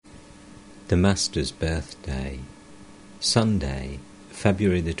The Master's Birthday, Sunday,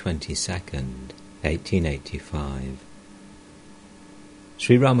 February the 22nd, 1885.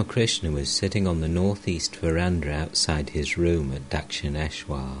 Sri Ramakrishna was sitting on the northeast veranda outside his room at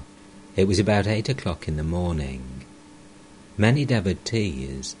Dakshineshwar. It was about 8 o'clock in the morning. Many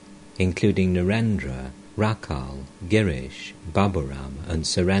devotees, including Narendra, Rakal, Girish, Baburam and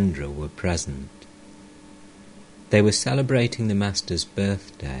Surendra, were present. They were celebrating the Master's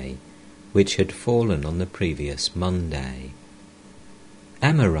birthday, which had fallen on the previous Monday.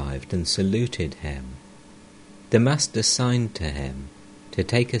 M arrived and saluted him. The Master signed to him to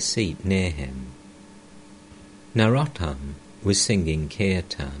take a seat near him. Narottam was singing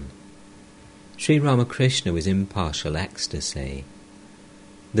kirtan. Sri Ramakrishna was in partial ecstasy.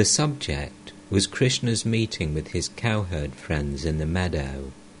 The subject was Krishna's meeting with his cowherd friends in the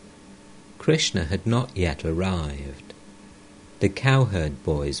meadow. Krishna had not yet arrived. The cowherd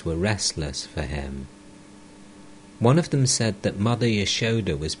boys were restless for him. One of them said that Mother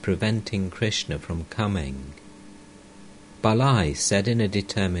Yashoda was preventing Krishna from coming. Balai said in a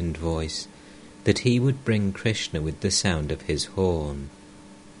determined voice that he would bring Krishna with the sound of his horn.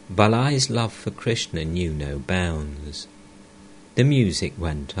 Balai's love for Krishna knew no bounds. The music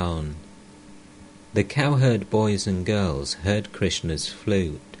went on. The cowherd boys and girls heard Krishna's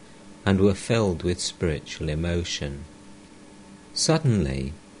flute and were filled with spiritual emotion.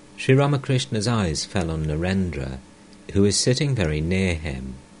 Suddenly, Sri Ramakrishna's eyes fell on Narendra, who was sitting very near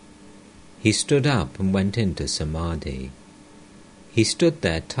him. He stood up and went into samadhi. He stood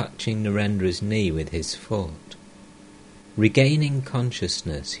there touching Narendra's knee with his foot. Regaining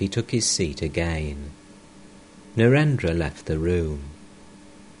consciousness, he took his seat again. Narendra left the room.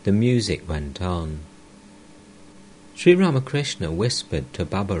 The music went on. Sri Ramakrishna whispered to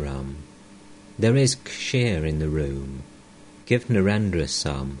Baburam, "There is kshir in the room. Give Narendra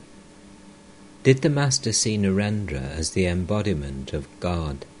some." Did the Master see Narendra as the embodiment of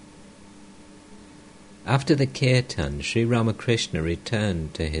God? After the kirtan, Sri Ramakrishna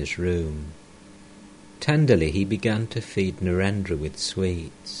returned to his room. Tenderly he began to feed Narendra with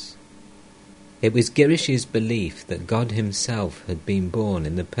sweets. It was Girish's belief that God himself had been born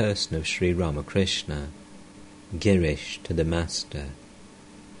in the person of Sri Ramakrishna. Girish to the Master,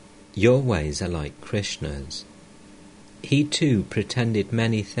 "Your ways are like Krishna's." He too pretended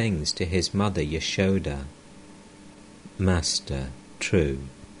many things to his mother Yashoda. Master, true.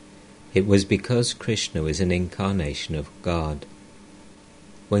 It was because Krishna was an incarnation of God.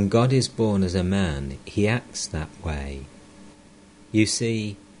 When God is born as a man, he acts that way. You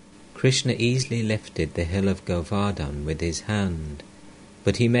see, Krishna easily lifted the hill of Govardhan with his hand,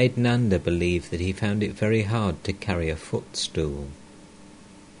 but he made Nanda believe that he found it very hard to carry a footstool.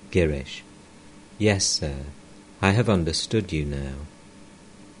 Girish, yes, sir. I have understood you now.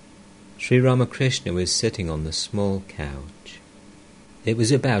 Sri Ramakrishna was sitting on the small couch. It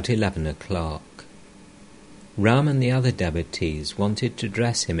was about 11 o'clock. Ram and the other devotees wanted to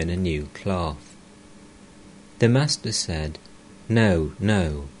dress him in a new cloth. The Master said, "No,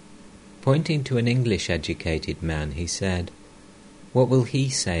 no." Pointing to an English-educated man, he said, "What will he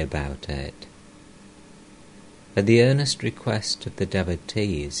say about it?" At the earnest request of the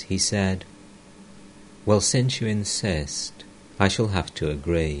devotees, he said, "Well, since you insist, I shall have to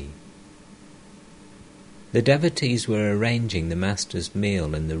agree." The devotees were arranging the Master's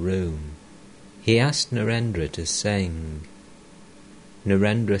meal in the room. He asked Narendra to sing.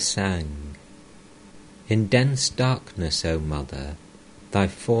 Narendra sang, "In dense darkness, O Mother, thy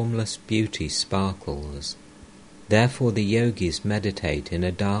formless beauty sparkles. Therefore the yogis meditate in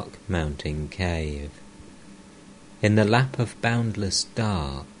a dark mountain cave. In the lap of boundless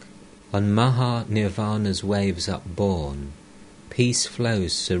dark, on Maha Nirvana's waves upborne, peace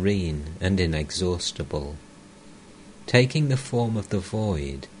flows serene and inexhaustible. Taking the form of the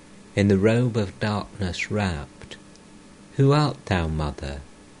void, in the robe of darkness wrapped, who art thou, Mother,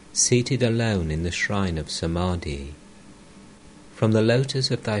 seated alone in the shrine of Samadhi? From the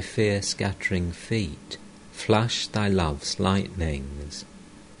lotus of thy fear-scattering feet flash thy love's lightnings.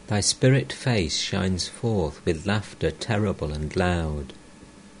 Thy spirit face shines forth with laughter terrible and loud."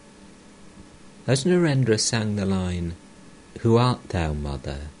 As Narendra sang the line, "Who art thou,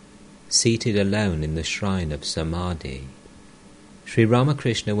 Mother, seated alone in the shrine of Samadhi?" Sri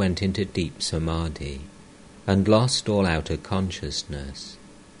Ramakrishna went into deep Samadhi and lost all outer consciousness.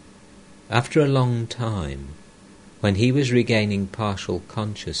 After a long time, when he was regaining partial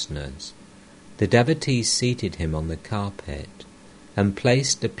consciousness, the devotees seated him on the carpet and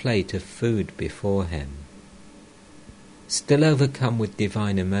placed a plate of food before him. Still overcome with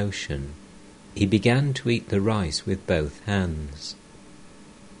divine emotion, he began to eat the rice with both hands.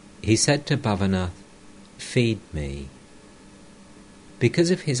 He said to Bhavanath, "Feed me."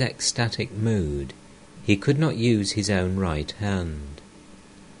 Because of his ecstatic mood, he could not use his own right hand.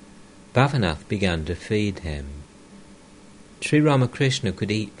 Bhavanath began to feed him. Sri Ramakrishna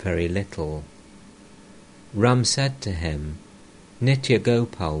could eat very little. Ram said to him, "Nitya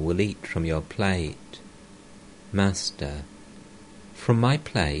Gopal will eat from your plate." Master: "From my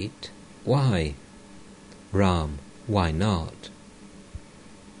plate? Why?" Ram: "Why not?"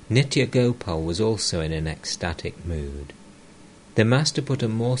 Nitya Gopal was also in an ecstatic mood. The master put a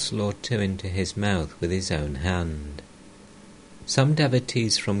morsel or two into his mouth with his own hand. Some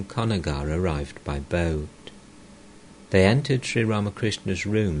devotees from Konagar arrived by boat. They entered Sri Ramakrishna's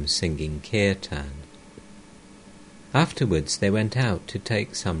room singing kirtan. Afterwards they went out to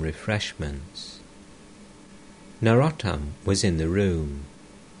take some refreshments. Narottam was in the room.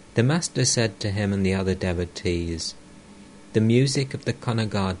 The master said to him and the other devotees, "The music of the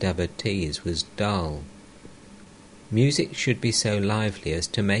Konagar devotees was dull. Music should be so lively as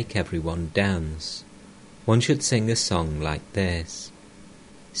to make everyone dance. One should sing a song like this: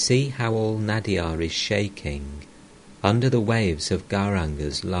 See how all Nadia is shaking under the waves of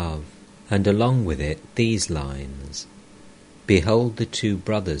Gauranga's love." And along with it these lines: "Behold, the two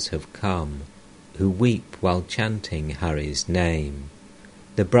brothers have come, who weep while chanting Hari's name,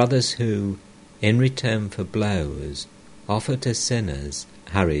 the brothers who, in return for blows, offer to sinners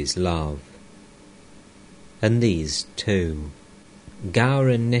Hari's love." And these too: "Gaur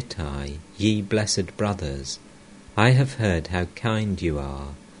and Nitai, ye blessed brothers, I have heard how kind you are,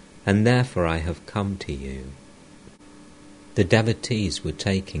 and therefore I have come to you." The devotees were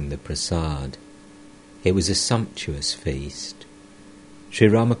taking the prasad. It was a sumptuous feast. Sri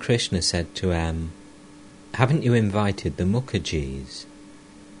Ramakrishna said to M, "Haven't you invited the Mukhajis?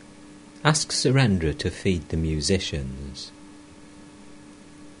 Ask Surendra to feed the musicians."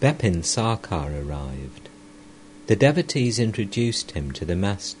 Bepin Sarkar arrived. The devotees introduced him to the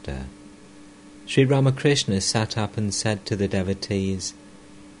master. Sri Ramakrishna sat up and said to the devotees,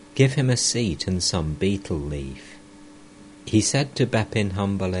 "Give him a seat and some betel leaf." He said to Bepin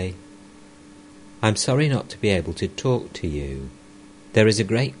humbly, "I'm sorry not to be able to talk to you. There is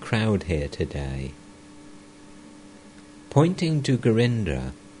a great crowd here today." Pointing to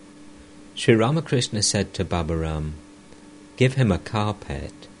Garindra, Sri Ramakrishna said to Babaram, "Give him a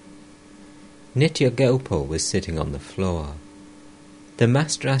carpet." Nitya Gopal was sitting on the floor. The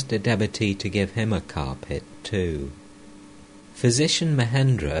master asked a devotee to give him a carpet too. Physician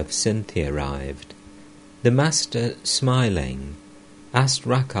Mahendra of Sindhi arrived. The master, smiling, asked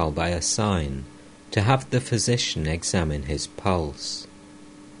Rakal by a sign to have the physician examine his pulse.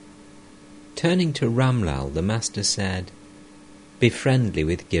 Turning to Ramlal, the master said, "Be friendly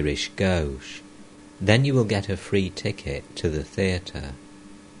with Girish Ghosh, then you will get a free ticket to the theatre."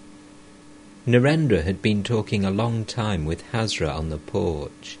 Narendra had been talking a long time with Hazra on the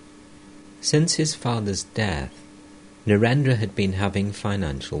porch. Since his father's death, Narendra had been having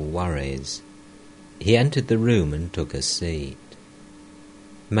financial worries. He entered the room and took a seat.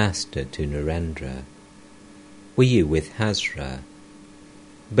 Master to Narendra, "Were you with Hazra?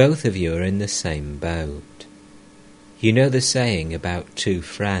 Both of you are in the same boat. You know the saying about two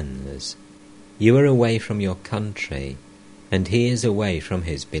friends. You are away from your country, and he is away from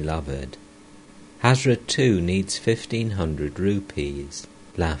his beloved. Hazra too needs 1,500 rupees.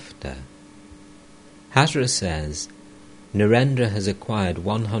 Laughter. Hazra says, Narendra has acquired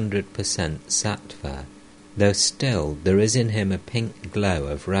 100% sattva, though still there is in him a pink glow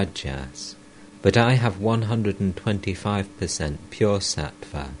of rajas, but I have 125% pure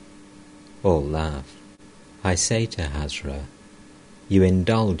sattva. All laugh. I say to Hazra, you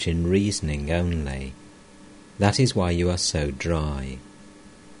indulge in reasoning only. That is why you are so dry.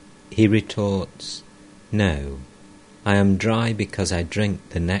 He retorts, no, I am dry because I drink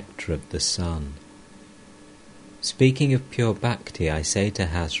the nectar of the sun. Speaking of pure bhakti, I say to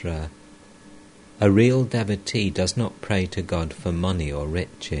Hazra, a real devotee does not pray to God for money or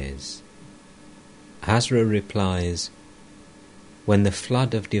riches. Hazra replies, when the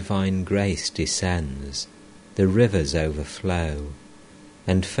flood of divine grace descends, the rivers overflow,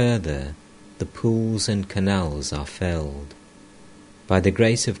 and further, the pools and canals are filled. By the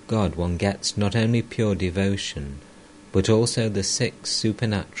grace of God one gets not only pure devotion, but also the 6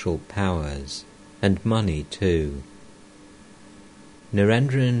 supernatural powers, and money too.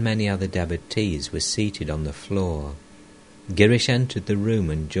 Narendra and many other devotees were seated on the floor. Girish entered the room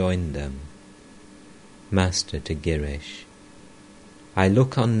and joined them. Master to Girish, I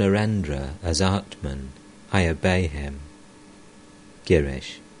look on Narendra as Atman, I obey him.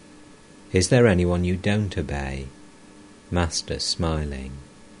 Girish, is there anyone you don't obey? Master smiling,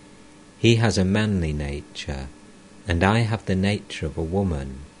 He has a manly nature, and I have the nature of a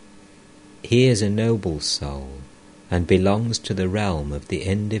woman. He is a noble soul, and belongs to the realm of the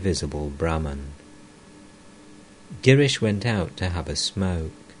indivisible Brahman. Girish went out to have a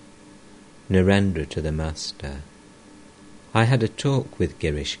smoke. Narendra to the master. I had a talk with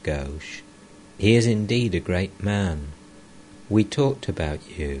Girish Ghosh. He is indeed a great man. We talked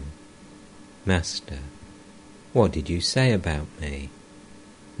about you. Master. What did you say about me?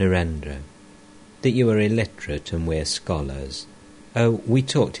 Narendra. That you are illiterate and we're scholars. Oh, we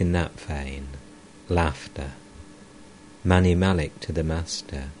talked in that vein. Laughter. Mani Malik to the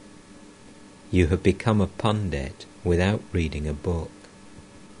master. You have become a pundit without reading a book.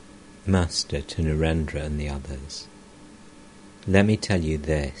 Master to Narendra and the others. Let me tell you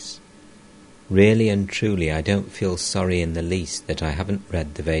this. Really and truly I don't feel sorry in the least that I haven't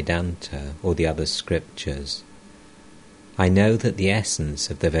read the Vedanta or the other scriptures. I know that the essence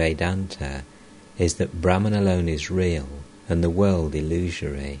of the Vedanta is that Brahman alone is real and the world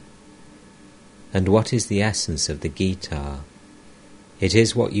illusory. And what is the essence of the Gita? It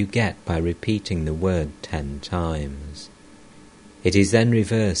is what you get by repeating the word 10 times. It is then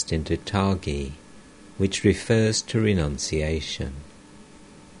reversed into Tagi, which refers to renunciation.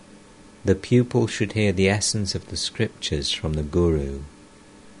 The pupil should hear the essence of the scriptures from the Guru.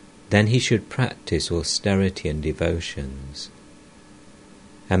 Then he should practice austerity and devotions.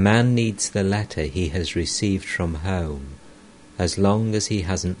 A man needs the letter he has received from home as long as he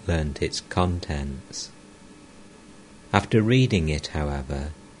hasn't learnt its contents. After reading it,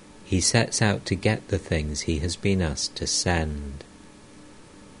 however, he sets out to get the things he has been asked to send.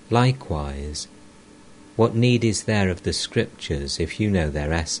 Likewise, what need is there of the scriptures if you know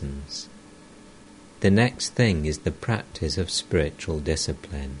their essence? The next thing is the practice of spiritual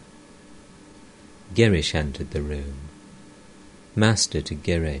discipline. Girish entered the room. Master to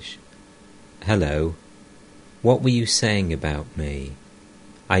Girish. Hello. What were you saying about me?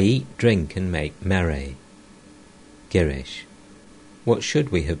 I eat, drink and make merry. Girish. What should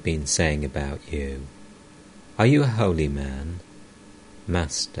we have been saying about you? Are you a holy man?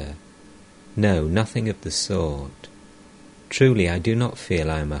 Master. No, nothing of the sort. Truly I do not feel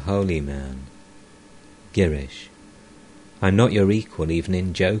I am a holy man. Girish. I am not your equal even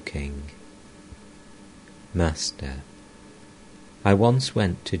in joking. Master. I once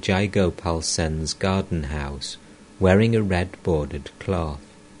went to Jai Gopal Sen's garden house wearing a red bordered cloth.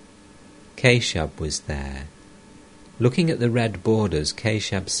 Keshab was there. Looking at the red borders,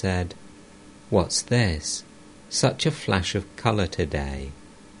 Keshab said, What's this? Such a flash of colour today,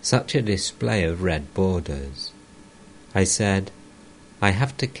 such a display of red borders. I said, I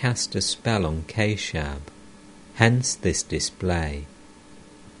have to cast a spell on Keshab, hence this display.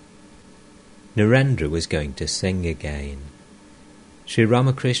 Narendra was going to sing again. Sri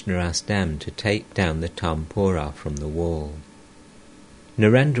Ramakrishna asked M to take down the tampura from the wall.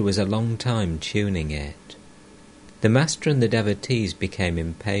 Narendra was a long time tuning it. The master and the devotees became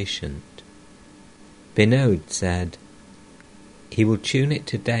impatient. Binod said, He will tune it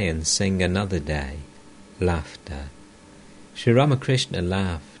today and sing another day. Laughter. Sri Ramakrishna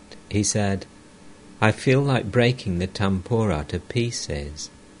laughed. He said, I feel like breaking the tampura to pieces.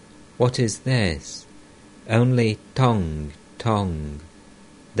 What is this? Only tong, tong.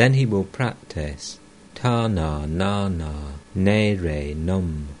 Then he will practice ta na na na ne re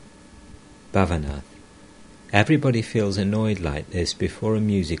num. Bhavanath. Everybody feels annoyed like this before a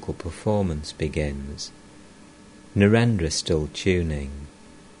musical performance begins. Narendra still tuning.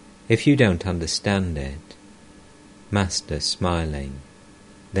 If you don't understand it. Master smiling.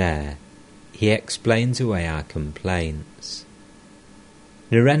 There, he explains away our complaints.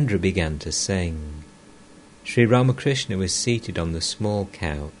 Narendra began to sing. Sri Ramakrishna was seated on the small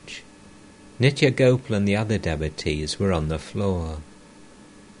couch. Nitya Gopal and the other devotees were on the floor.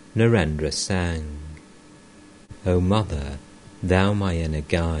 Narendra sang. O Mother, thou my inner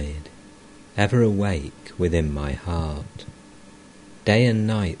guide, ever awake within my heart. Day and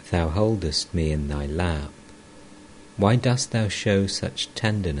night thou holdest me in thy lap. Why dost thou show such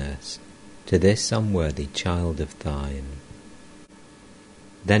tenderness to this unworthy child of thine?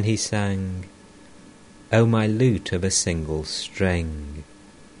 Then he sang, O my lute of a single string,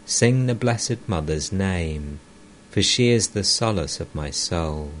 sing the Blessed Mother's name, for she is the solace of my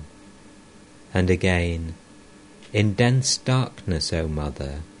soul. And again, in dense darkness, O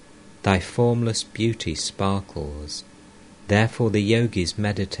Mother, thy formless beauty sparkles, therefore the yogis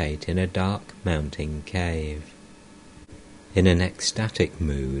meditate in a dark mountain cave. In an ecstatic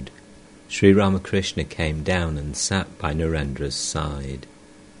mood, Sri Ramakrishna came down and sat by Narendra's side.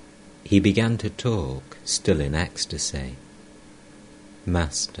 He began to talk, still in ecstasy.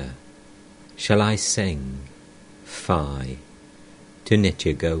 Master, Shall I sing? Fie. To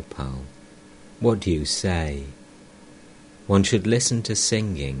Nitya Gopal, what do you say? One should listen to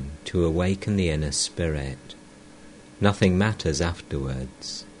singing to awaken the inner spirit. Nothing matters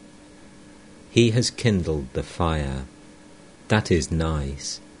afterwards. He has kindled the fire. That is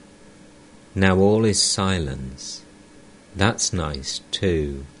nice. Now all is silence. That's nice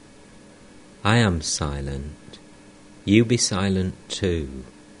too. I am silent. You be silent too.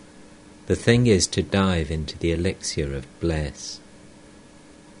 The thing is to dive into the elixir of bliss.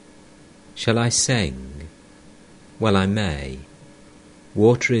 Shall I sing? Well, I may.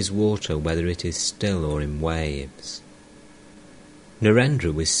 Water is water whether it is still or in waves.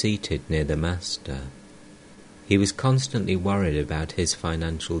 Narendra was seated near the master. He was constantly worried about his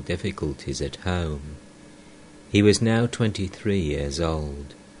financial difficulties at home. He was now 23 years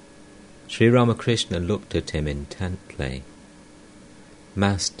old. Sri Ramakrishna looked at him intently.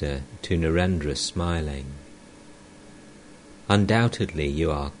 Master, to Narendra, smiling. Undoubtedly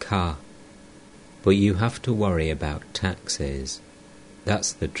you are ka, but you have to worry about taxes.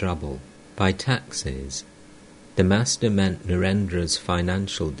 That's the trouble. By taxes, the master meant Narendra's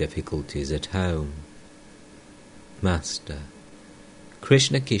financial difficulties at home. Master,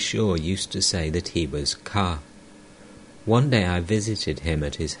 Krishna Kishore used to say that he was ka. One day I visited him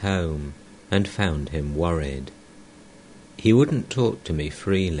at his home and found him worried. He wouldn't talk to me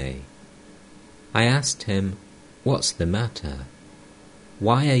freely. I asked him, "What's the matter?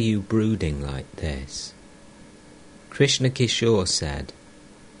 Why are you brooding like this?" Krishna Kishore said,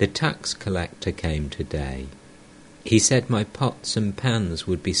 "The tax collector came today. He said my pots and pans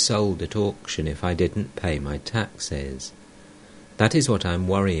would be sold at auction if I didn't pay my taxes. That is what I'm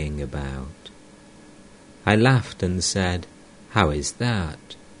worrying about." I laughed and said, "How is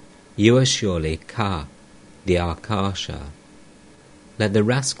that? You are surely Ka, the Akasha. Let the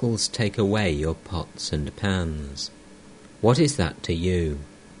rascals take away your pots and pans. What is that to you?"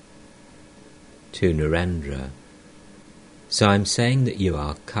 To Narendra, "So I'm saying that you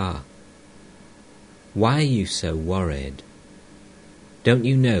are Ka. Why are you so worried? Don't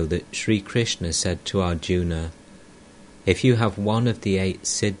you know that Sri Krishna said to Arjuna, if you have one of the 8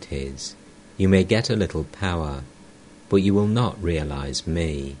 siddhis, you may get a little power, but you will not realize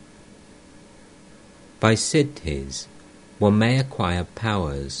me. By siddhis, one may acquire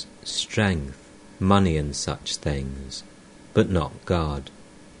powers, strength, money and such things, but not God.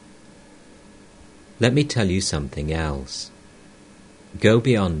 Let me tell you something else. Go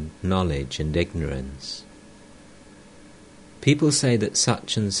beyond knowledge and ignorance. People say that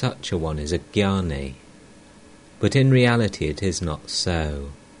such and such a one is a jnani, but in reality it is not so.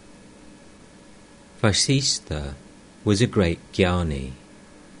 Vasistha was a great jnani,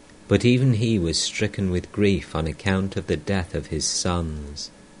 but even he was stricken with grief on account of the death of his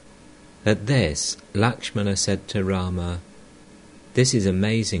sons. At this, Lakshmana said to Rama, "This is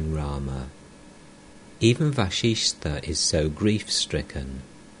amazing, Rama. Even Vasistha is so grief-stricken."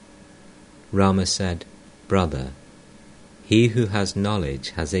 Rama said, "Brother, he who has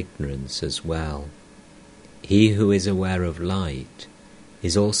knowledge has ignorance as well. He who is aware of light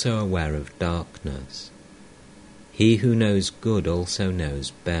is also aware of darkness. He who knows good also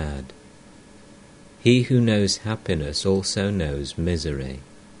knows bad. He who knows happiness also knows misery.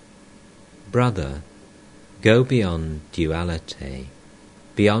 Brother, go beyond duality,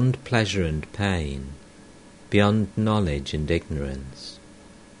 beyond pleasure and pain, beyond knowledge and ignorance."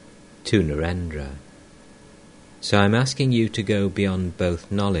 To Narendra, "So I'm asking you to go beyond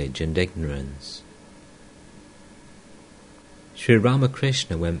both knowledge and ignorance." Sri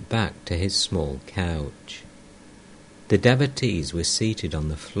Ramakrishna went back to his small couch. The devotees were seated on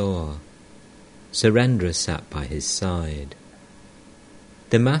the floor. Surendra sat by his side.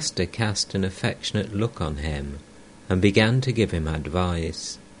 The master cast an affectionate look on him and began to give him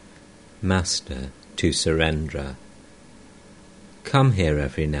advice. "Master," to Surendra, "come here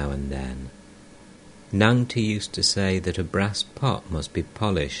every now and then. Nangti used to say that a brass pot must be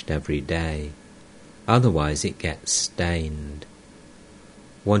polished every day, otherwise it gets stained.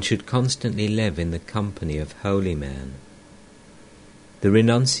 One should constantly live in the company of holy men. The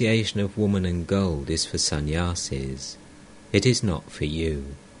renunciation of woman and gold is for sannyasis. It is not for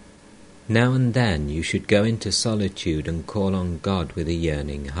you. Now and then you should go into solitude and call on God with a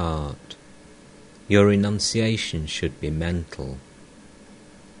yearning heart. Your renunciation should be mental.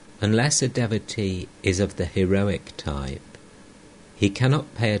 Unless a devotee is of the heroic type, he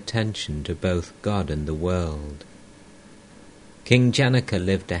cannot pay attention to both God and the world. King Janaka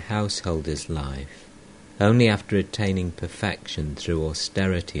lived a householder's life only after attaining perfection through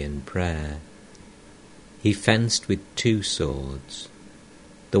austerity and prayer. He fenced with 2 swords.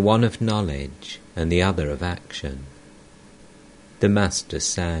 the one of knowledge and the other of action. The Master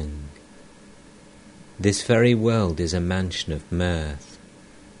sang, "This very world is a mansion of mirth.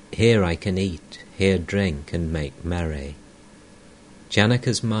 Here I can eat, here drink and make merry."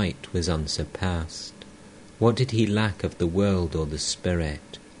 Janaka's might was unsurpassed. What did he lack of the world or the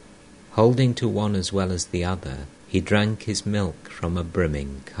spirit? Holding to one as well as the other, he drank his milk from a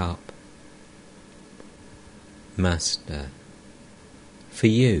brimming cup. Master, for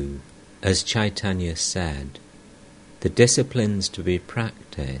you, as Chaitanya said, the disciplines to be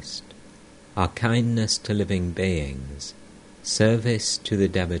practiced are kindness to living beings, service to the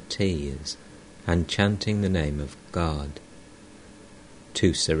devotees, and chanting the name of God.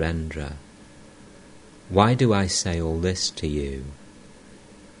 To surrender. Why do I say all this to you?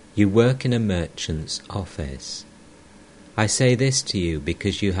 You work in a merchant's office. I say this to you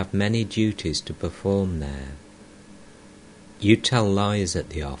because you have many duties to perform there. You tell lies at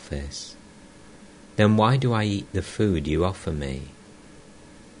the office. Then why do I eat the food you offer me?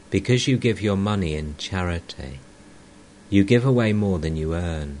 Because you give your money in charity. You give away more than you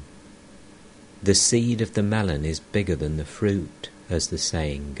earn. The seed of the melon is bigger than the fruit, as the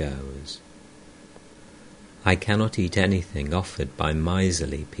saying goes. I cannot eat anything offered by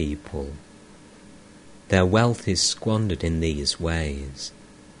miserly people. Their wealth is squandered in these ways.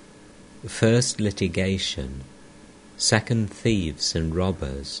 First, litigation. Second, thieves and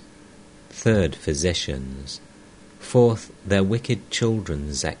robbers. Third, physicians. Fourth, their wicked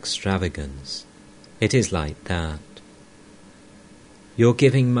children's extravagance. It is like that. Your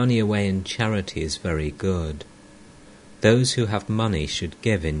giving money away in charity is very good. Those who have money should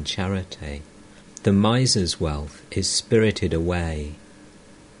give in charity. The miser's wealth is spirited away,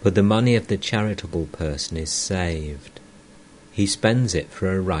 but the money of the charitable person is saved. He spends it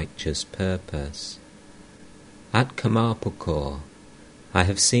for a righteous purpose. At Kamarpukur, I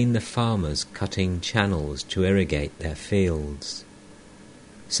have seen the farmers cutting channels to irrigate their fields.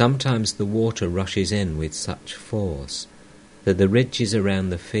 Sometimes the water rushes in with such force that the ridges around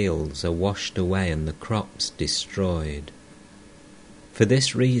the fields are washed away and the crops destroyed. For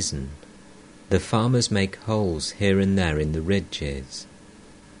this reason, the farmers make holes here and there in the ridges.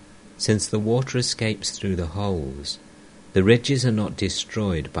 Since the water escapes through the holes, the ridges are not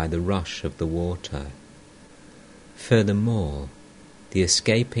destroyed by the rush of the water. Furthermore, the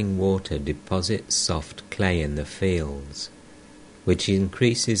escaping water deposits soft clay in the fields, which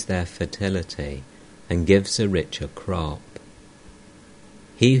increases their fertility and gives a richer crop.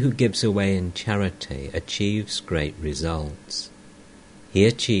 He who gives away in charity achieves great results. He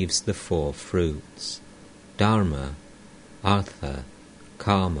achieves the four fruits, dharma, artha,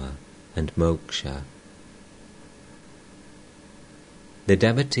 karma, and moksha. The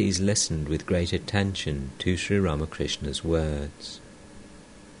devotees listened with great attention to Sri Ramakrishna's words.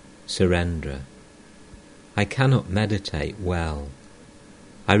 Surrender. I cannot meditate well.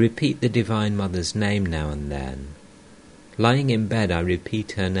 I repeat the Divine Mother's name now and then. Lying in bed I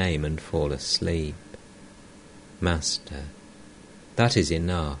repeat her name and fall asleep. Master, that is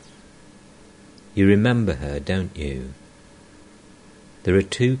enough. You remember her, don't you? There are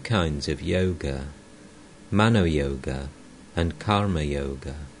two kinds of yoga, Mano Yoga and Karma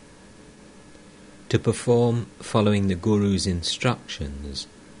Yoga. To perform, following the Guru's instructions,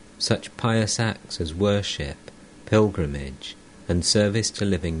 such pious acts as worship, pilgrimage, and service to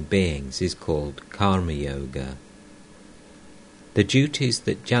living beings is called Karma Yoga. The duties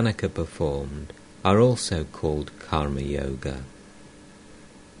that Janaka performed are also called Karma Yoga.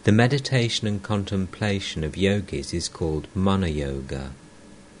 The meditation and contemplation of yogis is called Mana Yoga.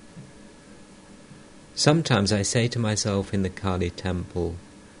 Sometimes I say to myself in the Kali temple,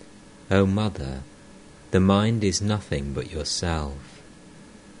 O Mother, the mind is nothing but yourself.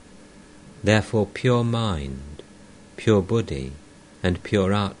 Therefore pure mind, pure buddhi, and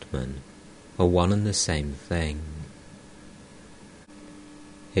pure Atman are one and the same thing.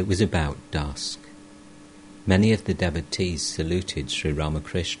 It was about dusk. Many of the devotees saluted Sri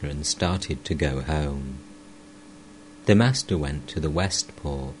Ramakrishna and started to go home. The Master went to the west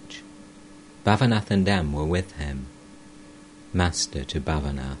porch. Bhavanath and M were with him. Master to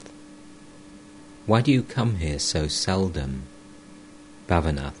Bhavanath, why do you come here so seldom?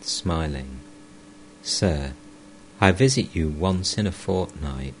 Bhavanath smiling, Sir, I visit you once in a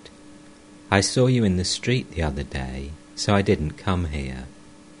fortnight. I saw you in the street the other day, so I didn't come here.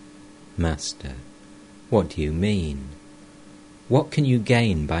 Master, what do you mean? What can you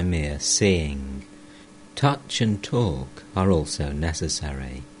gain by mere seeing? Touch and talk are also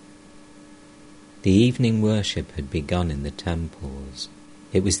necessary. The evening worship had begun in the temples.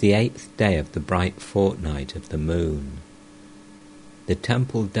 It was the 8th day of the bright fortnight of the moon. the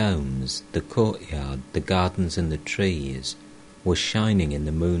temple domes, the courtyard, the gardens and the trees were shining in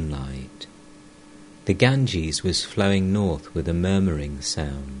the moonlight. The Ganges was flowing north with a murmuring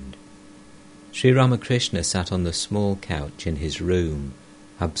sound. Sri Ramakrishna sat on the small couch in his room,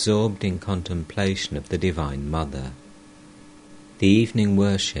 absorbed in contemplation of the Divine Mother. The evening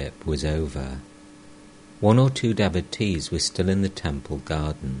worship was over. One or two devotees were still in the temple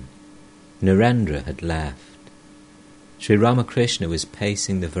garden. Narendra had left. Sri Ramakrishna was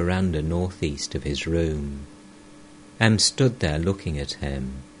pacing the veranda northeast of his room. M stood there looking at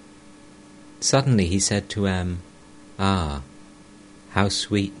him. Suddenly he said to M, "Ah, how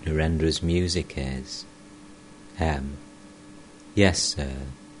sweet Narendra's music is." M, "Yes, sir.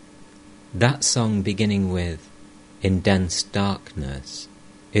 That song beginning with 'In dense darkness'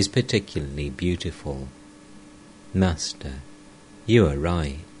 is particularly beautiful." Master, you are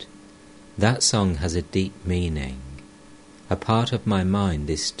right. That song has a deep meaning. A part of my mind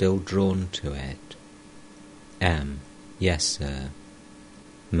is still drawn to it. M, yes, sir.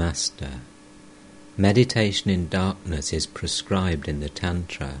 Master, meditation in darkness is prescribed in the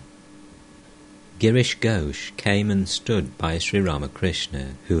Tantra. Girish Ghosh came and stood by Sri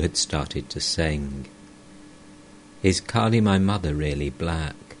Ramakrishna, who had started to sing. "Is Kali my mother really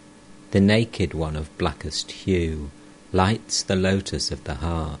black? The naked one of blackest hue lights the lotus of the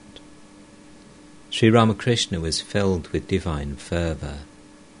heart." Sri Ramakrishna was filled with divine fervour.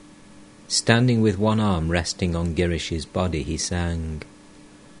 Standing with one arm resting on Girish's body, he sang,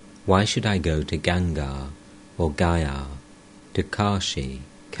 "Why should I go to Ganga or Gaya, to Kashi,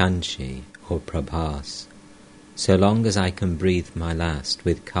 Kanchi or Prabhas, so long as I can breathe my last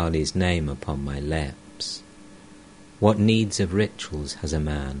with Kali's name upon my lips? What needs of rituals has a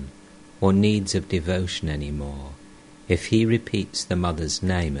man, or needs of devotion any more, if he repeats the Mother's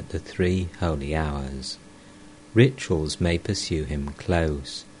name at the 3 holy hours? Rituals may pursue him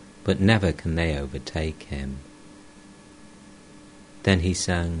close, but never can they overtake him." Then he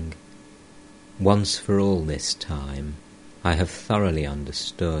sang, "Once for all this time, I have thoroughly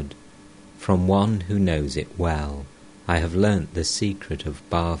understood. From one who knows it well, I have learnt the secret of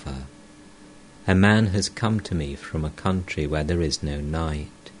bhava. A man has come to me from a country where there is no night,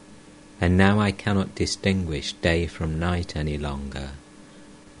 and now I cannot distinguish day from night any longer.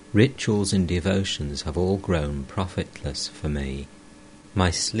 Rituals and devotions have all grown profitless for me.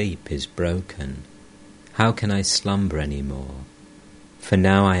 My sleep is broken. How can I slumber any more? For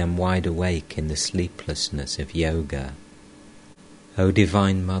now I am wide awake in the sleeplessness of yoga. O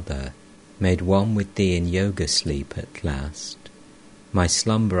Divine Mother, made one with Thee in yoga sleep at last, my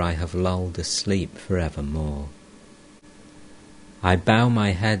slumber I have lulled asleep for evermore. I bow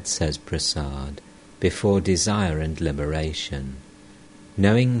my head," says Prasad, "before desire and liberation.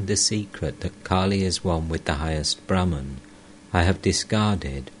 Knowing the secret that Kali is one with the highest Brahman, I have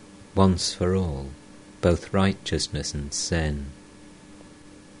discarded, once for all, both righteousness and sin."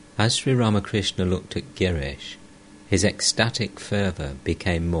 As Sri Ramakrishna looked at Girish, his ecstatic fervour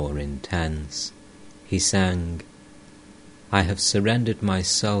became more intense. He sang, "I have surrendered my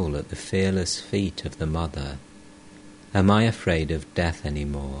soul at the fearless feet of the Mother. Am I afraid of death any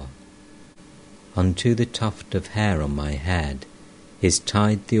more? Unto the tuft of hair on my head is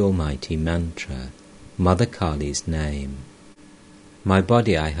tied the almighty mantra, Mother Kali's name. My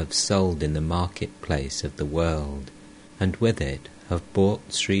body I have sold in the marketplace of the world, and with it have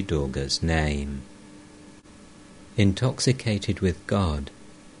bought Sri Durga's name." Intoxicated with God,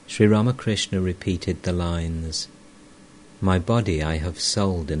 Sri Ramakrishna repeated the lines, "My body I have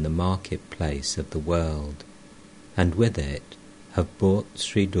sold in the marketplace of the world, and with it have bought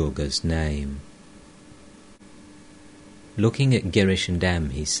Sri Durga's name." Looking at Girish and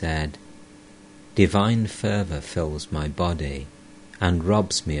M, he said, "Divine fervour fills my body and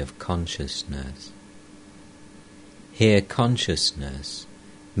robs me of consciousness." Here consciousness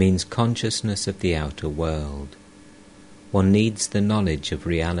means consciousness of the outer world. One needs the knowledge of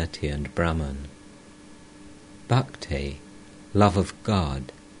reality and Brahman. Bhakti, love of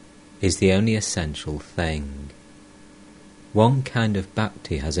God, is the only essential thing. One kind of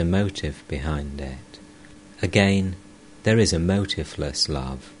bhakti has a motive behind it. Again, there is a motiveless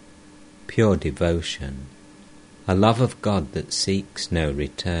love, pure devotion, a love of God that seeks no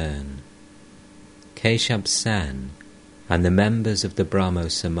return. Keshab Sen and the members of the Brahmo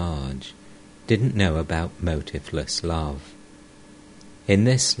Samaj didn't know about motiveless love. In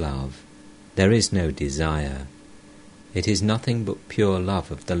this love, there is no desire. It is nothing but pure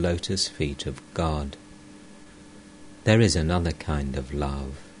love of the lotus feet of God. There is another kind of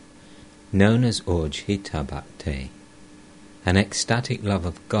love, known as Orjhita an ecstatic love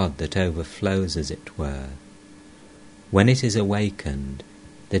of God that overflows, as it were. When it is awakened,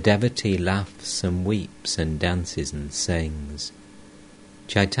 the devotee laughs and weeps and dances and sings.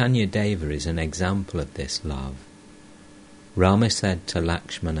 Chaitanya Deva is an example of this love. Rama said to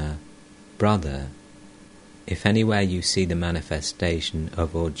Lakshmana, "Brother, if anywhere you see the manifestation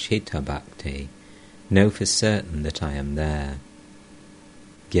of Ujjhita Bhakti, know for certain that I am there."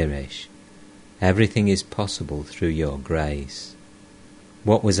 Girish, everything is possible through your grace.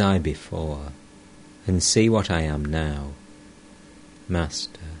 What was I before? And see what I am now.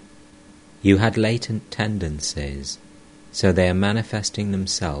 Master, you had latent tendencies, so they are manifesting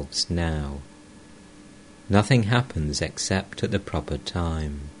themselves now. Nothing happens except at the proper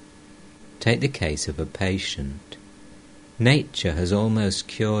time. Take the case of a patient. Nature has almost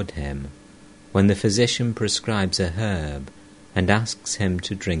cured him when the physician prescribes a herb and asks him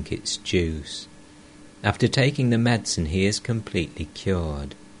to drink its juice. After taking the medicine, he is completely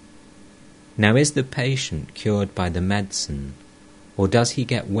cured. Now, is the patient cured by the medicine, or does he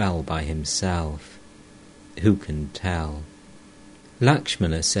get well by himself? Who can tell?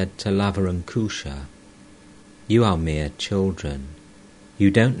 Lakshmana said to Lava and Kusha, "You are mere children. You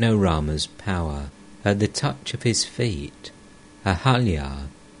don't know Rama's power." At the touch of his feet, Ahalya,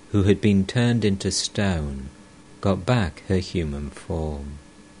 who had been turned into stone, got back her human form.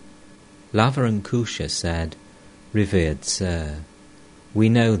 Lava and Kusha said, "Revered Sir, we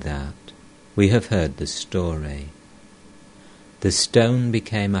know that. We have heard the story." The stone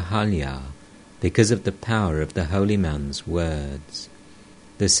became Ahalya because of the power of the holy man's words.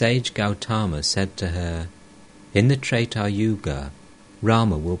 The sage Gautama said to her, "In the Treta Yuga,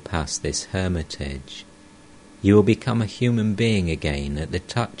 Rama will pass this hermitage. You will become a human being again at the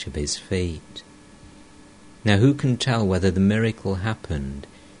touch of his feet." Now who can tell whether the miracle happened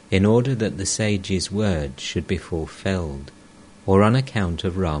in order that the sage's words should be fulfilled, or on account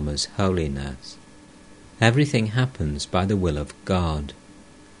of Rama's holiness? Everything happens by the will of God.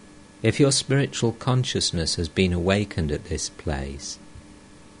 If your spiritual consciousness has been awakened at this place,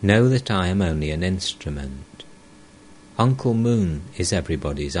 know that I am only an instrument. Uncle Moon is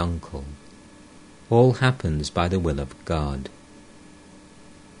everybody's uncle. All happens by the will of God.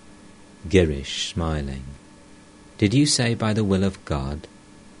 Girish, smiling, "Did you say by the will of God?"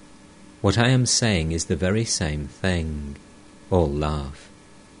 "What I am saying is the very same thing." All laugh.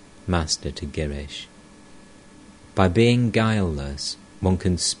 Master to Girish, "By being guileless, one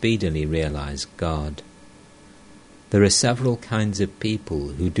can speedily realize God. There are several kinds of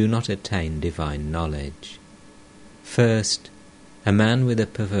people who do not attain divine knowledge. First, a man with a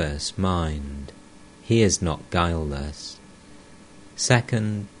perverse mind. He is not guileless.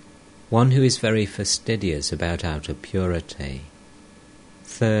 Second, one who is very fastidious about outer purity.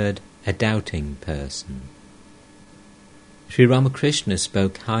 Third, a doubting person." Sri Ramakrishna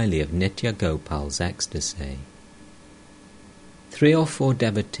spoke highly of Nitya Gopal's ecstasy. 3 or 4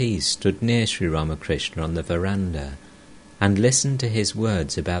 devotees stood near Sri Ramakrishna on the veranda and listened to his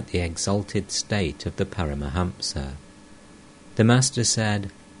words about the exalted state of the Paramahamsa. The Master said,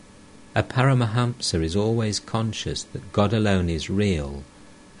 "A Paramahamsa is always conscious that God alone is real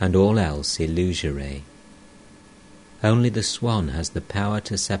and all else illusory. Only the swan has the power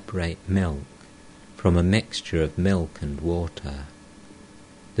to separate milk from a mixture of milk and water.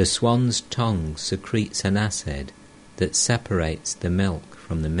 The swan's tongue secretes an acid that separates the milk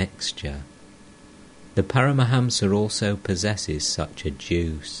from the mixture. The Paramahamsa also possesses such a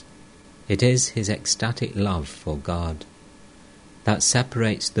juice. It is his ecstatic love for God that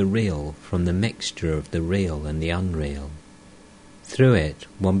separates the real from the mixture of the real and the unreal. Through it,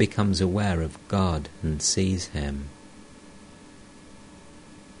 one becomes aware of God and sees him."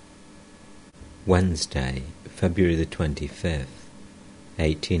 Wednesday, February the 25th,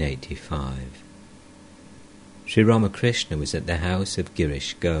 1885. Sri Ramakrishna was at the house of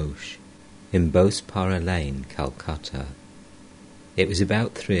Girish Ghosh in Bospara Lane, Calcutta. It was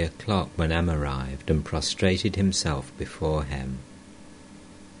about 3 o'clock when M arrived and prostrated himself before him.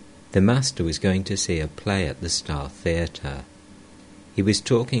 The Master was going to see a play at the Star Theatre. He was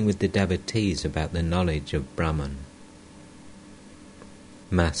talking with the devotees about the knowledge of Brahman.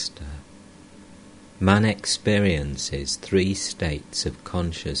 Master, man experiences 3 states of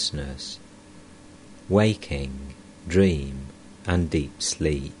consciousness: waking, dream, and deep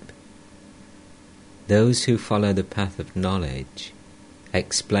sleep. Those who follow the path of knowledge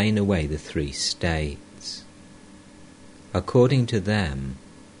explain away the 3 states. According to them,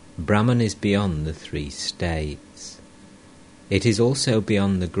 Brahman is beyond the 3 states. It is also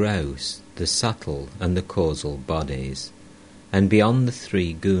beyond the gross, the subtle, and the causal bodies, and beyond the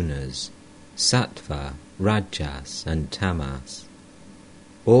 3 gunas, sattva, rajas, and tamas.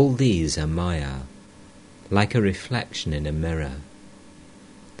 All these are maya. like a reflection in a mirror.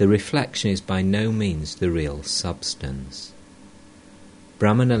 The reflection is by no means the real substance.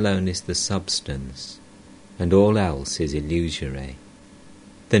 Brahman alone is the substance, and all else is illusory.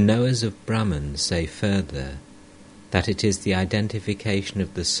 The knowers of Brahman say further that it is the identification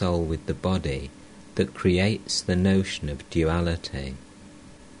of the soul with the body that creates the notion of duality.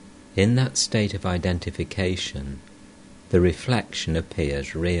 In that state of identification, the reflection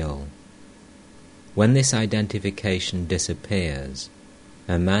appears real. When this identification disappears,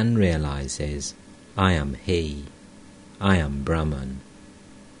 a man realizes, I am he, I am Brahman,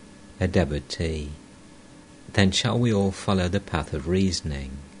 a devotee. Then shall we all follow the path of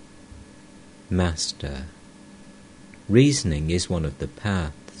reasoning? Master, reasoning is one of the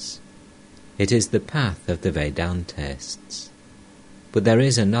paths. It is the path of the Vedantists. But there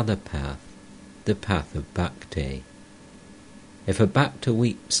is another path, the path of bhakti. If a bhakta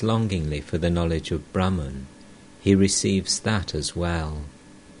weeps longingly for the knowledge of Brahman, he receives that as well.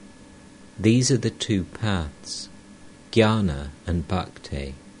 These are the two paths, jnana and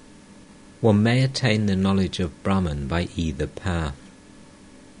bhakti. One may attain the knowledge of Brahman by either path.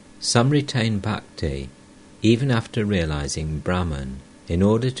 Some retain bhakti even after realizing Brahman in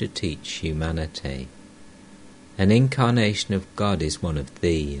order to teach humanity. An incarnation of God is one of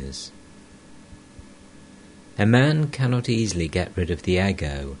these. A man cannot easily get rid of the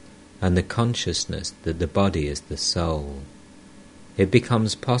ego and the consciousness that the body is the soul. It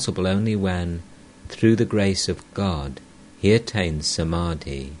becomes possible only when, through the grace of God, he attains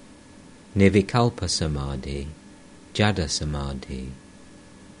samadhi, nirvikalpa samadhi, jada samadhi.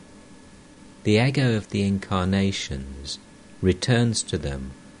 The ego of the incarnations returns to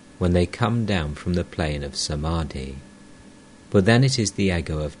them when they come down from the plane of samadhi, but then it is the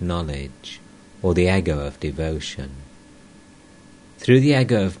ego of knowledge, or the ego of devotion. Through the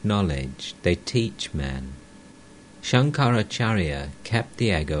ego of knowledge they teach men. Shankaracharya kept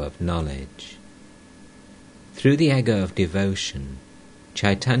the ego of knowledge. Through the ego of devotion,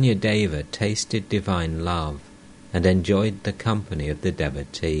 Chaitanya Deva tasted divine love and enjoyed the company of the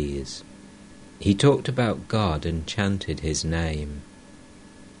devotees. He talked about God and chanted his name.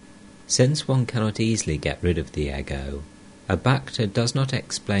 Since one cannot easily get rid of the ego, a bhakta does not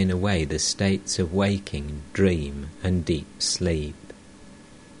explain away the states of waking, dream, and deep sleep.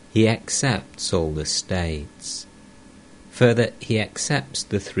 He accepts all the states. Further, he accepts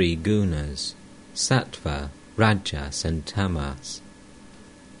the three gunas, sattva, rajas, and tamas.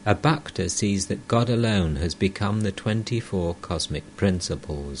 A bhakta sees that God alone has become the 24 cosmic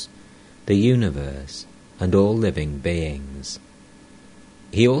principles, the universe, and all living beings.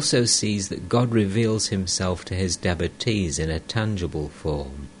 He also sees that God reveals himself to his devotees in a tangible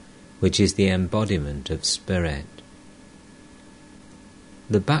form, which is the embodiment of spirit.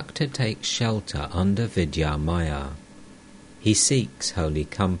 The bhakta takes shelter under Vidyamaya. He seeks holy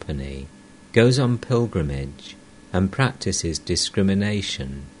company, goes on pilgrimage, and practices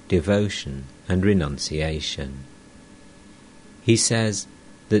discrimination, devotion, and renunciation. He says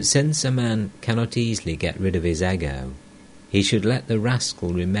that since a man cannot easily get rid of his ego, he should let the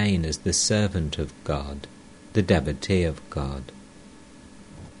rascal remain as the servant of God, the devotee of God.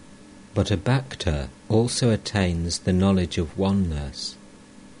 But a bhakta also attains the knowledge of oneness.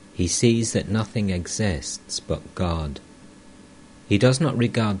 He sees that nothing exists but God. He does not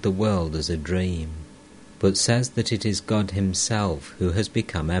regard the world as a dream, but says that it is God himself who has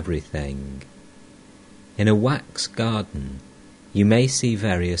become everything. In a wax garden, you may see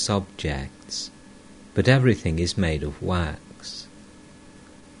various objects, but everything is made of wax.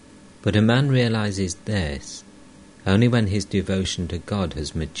 But a man realizes this only when his devotion to God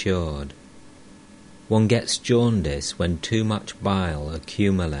has matured. One gets jaundice when too much bile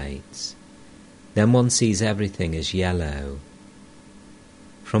accumulates. Then one sees everything as yellow.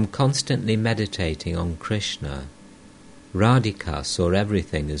 From constantly meditating on Krishna, Radhika saw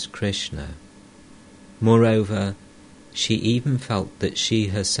everything as Krishna. Moreover, she even felt that she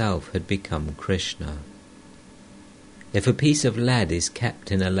herself had become Krishna. If a piece of lead is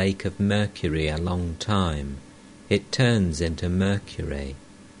kept in a lake of mercury a long time, it turns into mercury.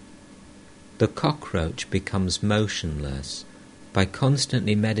 The cockroach becomes motionless by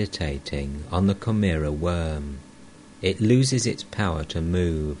constantly meditating on the chimera worm. It loses its power to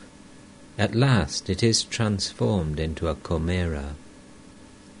move. At last it is transformed into a chimera.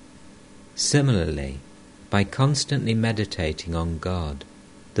 Similarly, by constantly meditating on God,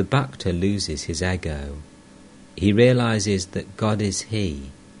 the bhakta loses his ego. He realizes that God is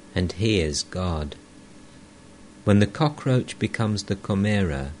he, and he is God. When the cockroach becomes the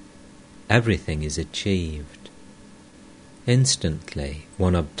chimera, everything is achieved. Instantly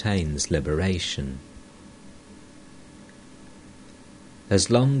one obtains liberation. As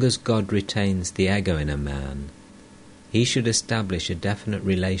long as God retains the ego in a man, he should establish a definite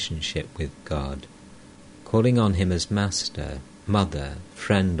relationship with God, calling on him as master, mother,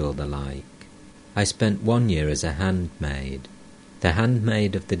 friend, or the like. I spent 1 year as a handmaid, the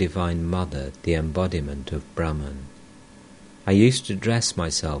handmaid of the Divine Mother, the embodiment of Brahman. I used to dress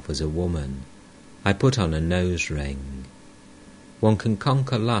myself as a woman. I put on a nose ring. One can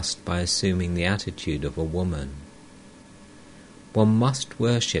conquer lust by assuming the attitude of a woman. One must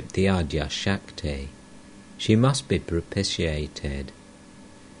worship the Adya Shakti. She must be propitiated.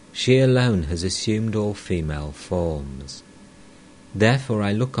 She alone has assumed all female forms. Therefore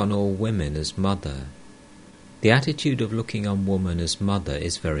I look on all women as mother. The attitude of looking on woman as mother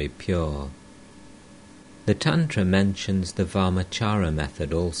is very pure. The Tantra mentions the Vamachara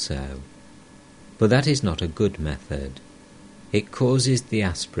method also, but that is not a good method. It causes the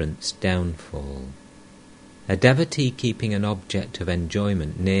aspirant's downfall. A devotee keeping an object of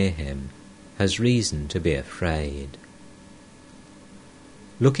enjoyment near him has reason to be afraid.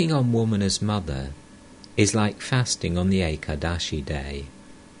 Looking on woman as mother is like fasting on the Ekadashi day,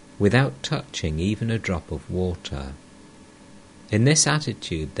 without touching even a drop of water. In this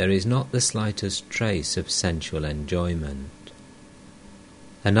attitude there is not the slightest trace of sensual enjoyment.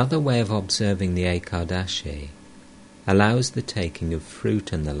 Another way of observing the Ekadashi allows the taking of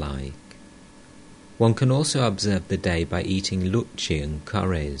fruit and the like. One can also observe the day by eating luchi and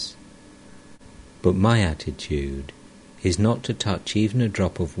curries. But my attitude is not to touch even a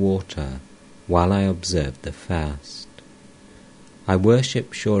drop of water while I observe the fast. I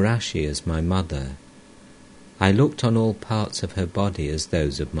worship Shorashi as my mother. I looked on all parts of her body as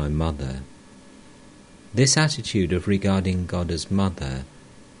those of my mother. This attitude of regarding God as mother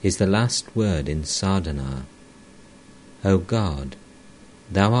is the last word in sadhana. O God,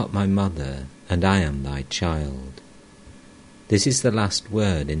 thou art my mother, and I am thy child. This is the last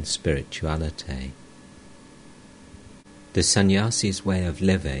word in spirituality. The sannyasi's way of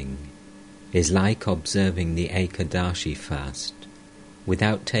living is like observing the Ekadashi fast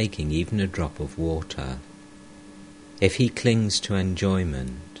without taking even a drop of water. If he clings to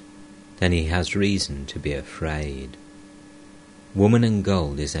enjoyment, then he has reason to be afraid. Woman and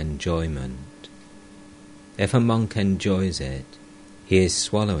gold is enjoyment. If a monk enjoys it, he is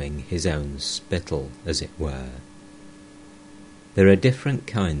swallowing his own spittle, as it were. There are different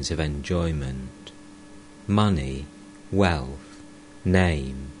kinds of enjoyment: money, wealth,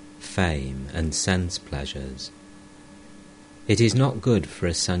 name, fame, and sense pleasures. It is not good for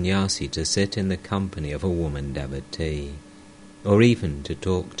a sannyasi to sit in the company of a woman devotee, or even to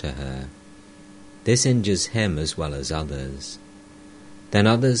talk to her. This injures him as well as others. Then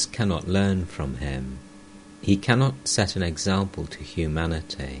others cannot learn from him. He cannot set an example to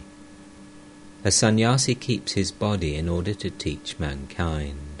humanity. A sannyasi keeps his body in order to teach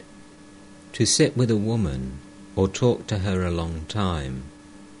mankind. To sit with a woman or talk to her a long time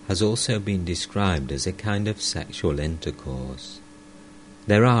has also been described as a kind of sexual intercourse.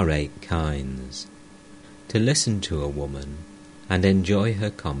 There are 8 kinds. To listen to a woman and enjoy her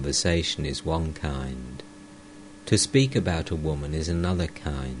conversation is one kind. To speak about a woman is another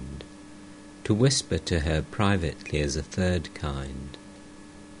kind. To whisper to her privately is a third kind.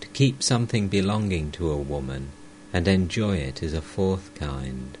 To keep something belonging to a woman and enjoy it is a fourth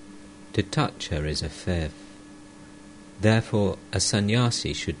kind. To touch her is a fifth. Therefore, a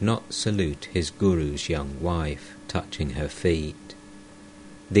sannyasi should not salute his guru's young wife, touching her feet.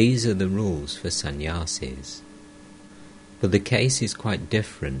 These are the rules for sannyasis. But the case is quite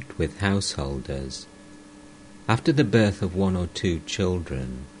different with householders. After the birth of 1 or 2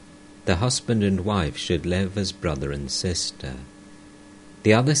 children, the husband and wife should live as brother and sister.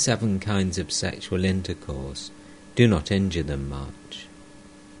 The other 7 kinds of sexual intercourse do not injure them much.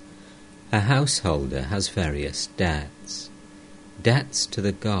 A householder has various debts. Debts to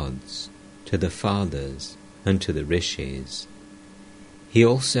the gods, to the fathers, and to the rishis. He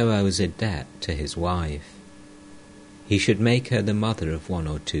also owes a debt to his wife. He should make her the mother of 1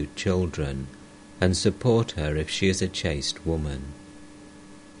 or 2 children, and support her if she is a chaste woman.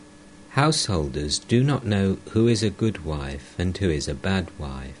 Householders do not know who is a good wife and who is a bad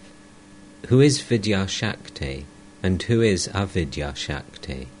wife, who is Vidya Shakti and who is Avidya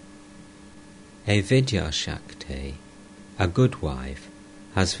Shakti. A Vidya Shakti, a good wife,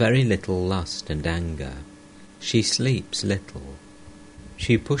 has very little lust and anger. She sleeps little.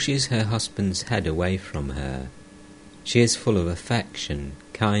 She pushes her husband's head away from her. She is full of affection,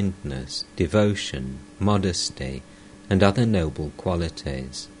 kindness, devotion, modesty, and other noble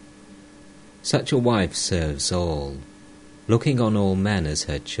qualities. Such a wife serves all, looking on all men as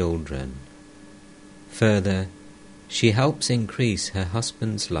her children. Further, She helps increase her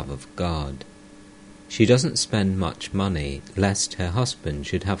husband's love of God. She doesn't spend much money lest her husband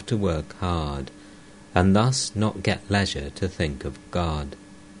should have to work hard and thus not get leisure to think of God.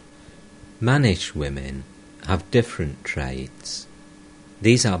 Mannish women have different traits.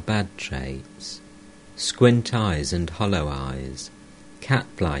 These are bad traits: squint eyes and hollow eyes,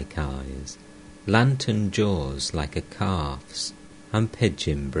 cat-like eyes, lantern jaws like a calf's, and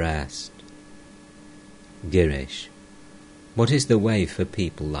pigeon breast. Girish: what is the way for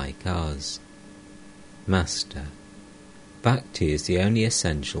people like us? Master: Bhakti is the only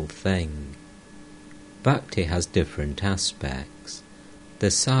essential thing. Bhakti has different aspects: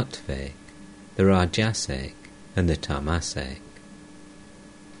 the sattvic, the rajasic, and the tamasic.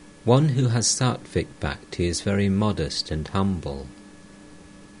 One who has sattvic bhakti is very modest and humble,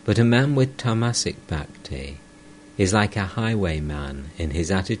 but a man with tamasic bhakti is like a highwayman in his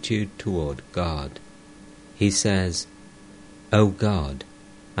attitude toward God. He says, "O God,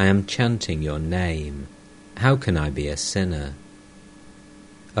 I am chanting your name. How can I be a sinner?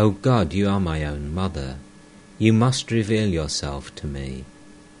 O God, you are my own mother. You must reveal yourself to me."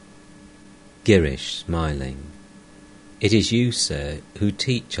 Girish, smiling: "It is you, sir, who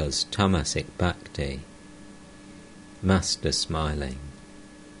teach us tamasic bhakti." Master, smiling: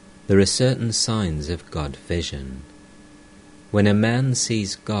 "There are certain signs of God vision. When a man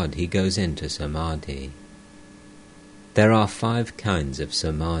sees God, he goes into samadhi. There are 5 kinds of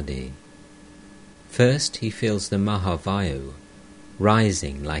samadhi. First, he feels the Mahavayu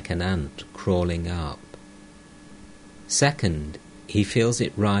rising like an ant crawling up. Second, he feels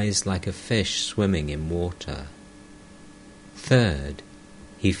it rise like a fish swimming in water. Third,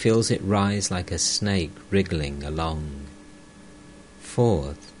 he feels it rise like a snake wriggling along.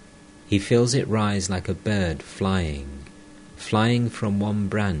 Fourth, he feels it rise like a bird flying from one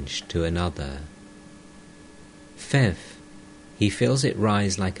branch to another. Fifth, he feels it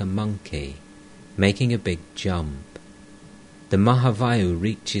rise like a monkey, making a big jump. The Mahavayu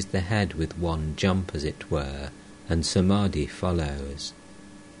reaches the head with one jump, as it were, and samadhi follows.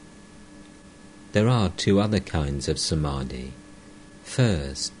 There are 2 other kinds of samadhi.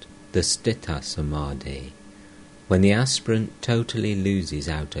 First, the sthita samadhi, when the aspirant totally loses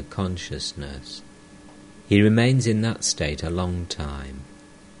outer consciousness. He remains in that state a long time.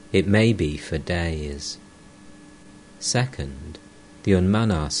 It may be for days. Second, the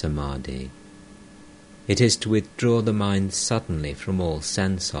unmana samadhi. It is to withdraw the mind suddenly from all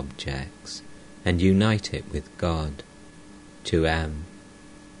sense objects and unite it with God. To M: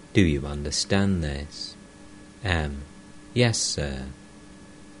 do you understand this? M: yes, sir.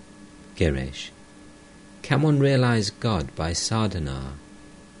 Girish: can one realize God by sadhana?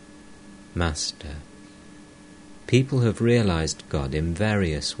 Master: people have realized God in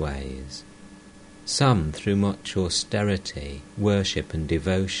various ways. Some through much austerity, worship and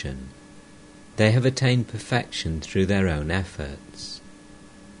devotion. They have attained perfection through their own efforts.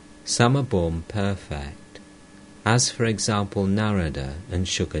 Some are born perfect, as for example Narada and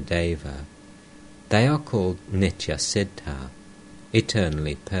Shukadeva. They are called Nitya Siddha,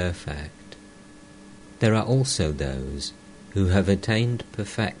 eternally perfect. There are also those who have attained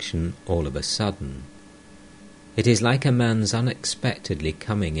perfection all of a sudden. It is like a man's unexpectedly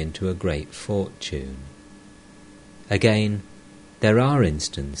coming into a great fortune. Again, there are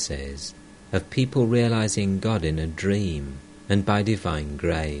instances of people realizing God in a dream and by divine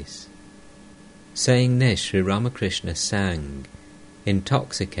grace. Saying this, Sri Ramakrishna sang,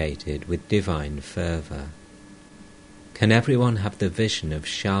 intoxicated with divine fervour. Can everyone have the vision of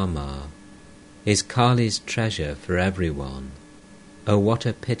Shyama? Is Kali's treasure for everyone? Oh, what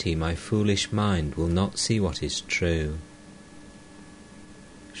a pity my foolish mind will not see what is true.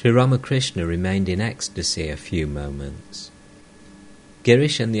 Sri Ramakrishna remained in ecstasy a few moments.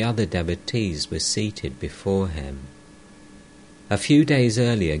 Girish and the other devotees were seated before him. A few days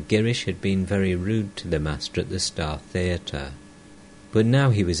earlier, Girish had been very rude to the master at the Star Theatre, but now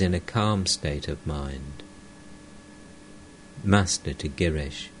he was in a calm state of mind. Master to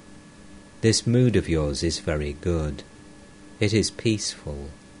Girish: this mood of yours is very good. It is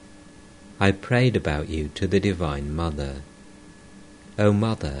peaceful. I prayed about you to the Divine Mother. O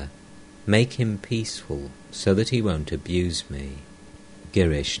Mother, make him peaceful so that he won't abuse me.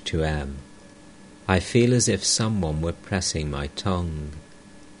 Girish to M: I feel as if someone were pressing my tongue.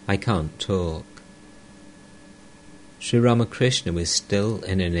 I can't talk. Sri Ramakrishna was still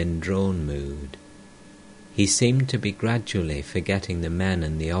in an indrawn mood. He seemed to be gradually forgetting the men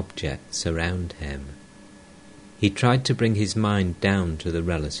and the objects around him. He tried to bring his mind down to the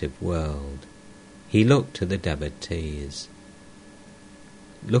relative world. He looked to the devotees.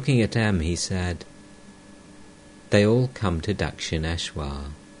 Looking at M, he said, They all come to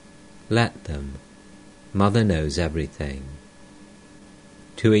Dakshineshwar. Let them. Mother knows everything.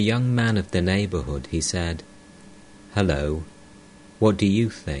 To a young man of the neighbourhood he said, "Hello, what do you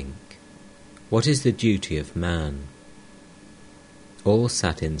think? What is the duty of man?" All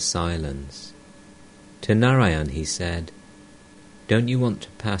sat in silence. To Narayan he said, "Don't you want to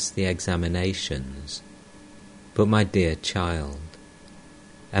pass the examinations? But my dear child,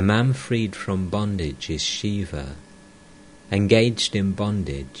 a man freed from bondage is Shiva. Engaged in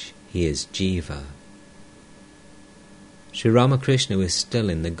bondage, he is Jiva." Sri Ramakrishna was still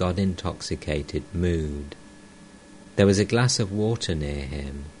in the God-intoxicated mood. There was a glass of water near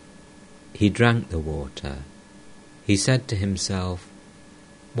him. He drank the water. He said to himself,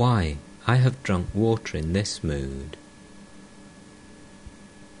 "Why, I have drunk water in this mood."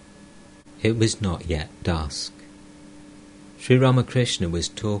 It was not yet dusk. Sri Ramakrishna was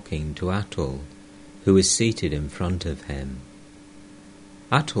talking to Atul, who was seated in front of him.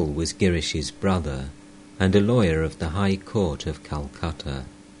 Atul was Girish's brother and a lawyer of the High Court of Calcutta.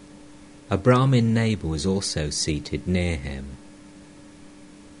 A Brahmin neighbour was also seated near him.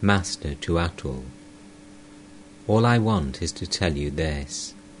 Master to Atul, "All I want is to tell you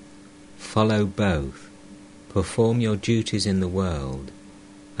this. Follow both, perform your duties in the world,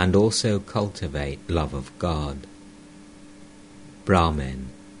 and also cultivate love of God." Brahmin.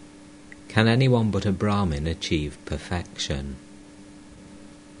 Can anyone but a Brahmin achieve perfection?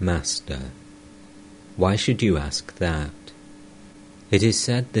 Master. Why should you ask that? It is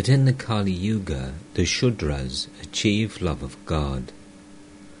said that in the Kali Yuga the Shudras achieve love of God.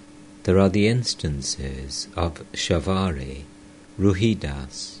 There are the instances of Shavari,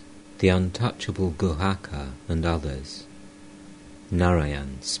 Ruhidas, the untouchable Guhaka, and others.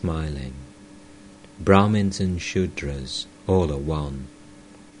 Narayan smiling. Brahmins and Shudras, all are one.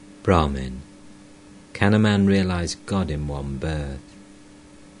 Brahmin. Can a man realize God in one birth?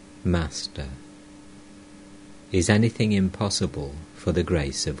 Master. Is anything impossible for the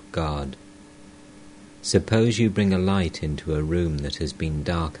grace of God? Suppose you bring a light into a room that has been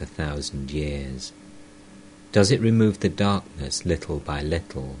dark 1,000 years. Does it remove the darkness little by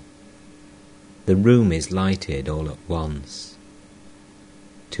little? The room is lighted all at once.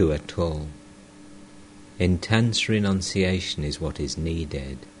 To Atul. Intense renunciation is what is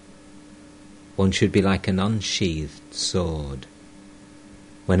needed. One should be like an unsheathed sword.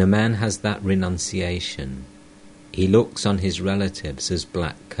 When a man has that renunciation, he looks on his relatives as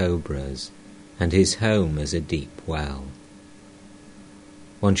black cobras, and his home as a deep well.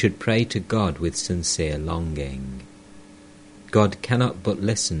 One should pray to God with sincere longing. God cannot but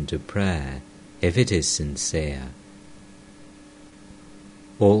listen to prayer if it is sincere.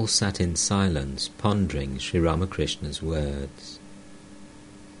 All sat in silence, pondering Sri Ramakrishna's words.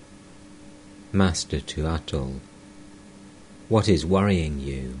 Master to Atul. What is worrying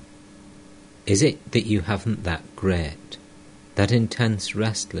you? Is it that you haven't that grit, that intense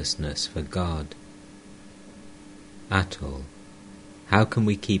restlessness for God? Atul. How can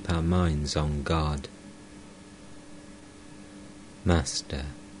we keep our minds on God? Master.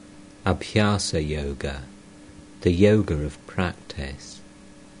 Abhyasa Yoga, the yoga of practice.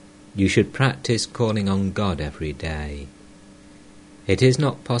 You should practice calling on God every day. It is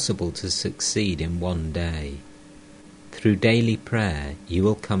not possible to succeed in one day. Through daily prayer you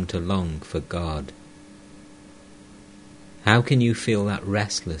will come to long for God. How can you feel that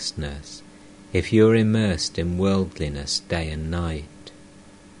restlessness if you are immersed in worldliness day and night?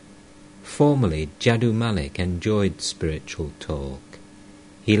 Formerly Jadu Malik enjoyed spiritual talk.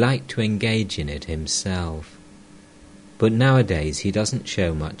 He liked to engage in it himself. But nowadays he doesn't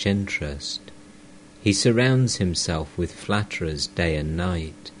show much interest. He surrounds himself with flatterers day and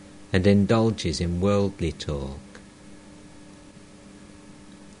night and indulges in worldly talk.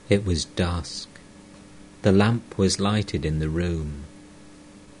 It was dusk. The lamp was lighted in the room.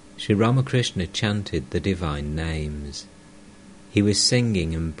 Sri Ramakrishna chanted the divine names. He was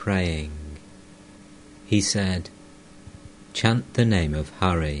singing and praying. He said, "Chant the name of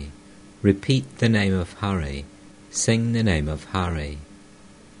Hari, repeat the name of Hari, sing the name of Hari."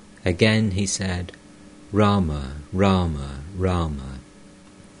 Again he said, "Rama, Rama, Rama."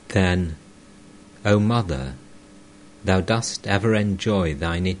 Then, "O Mother, thou dost ever enjoy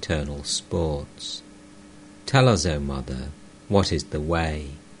thine eternal sports. Tell us, O Mother, what is the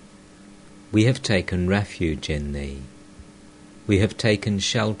way? We have taken refuge in thee. We have taken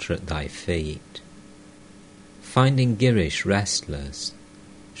shelter at thy feet." Finding Girish restless,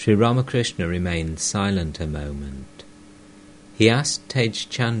 Sri Ramakrishna remained silent a moment. He asked Tej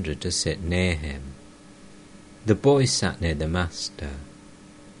Chandra to sit near him. The boy sat near the master.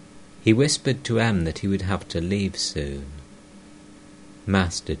 He whispered to M that he would have to leave soon.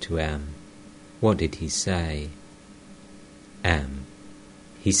 Master to M: What did he say? M: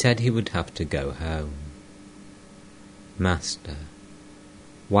 He said he would have to go home. Master: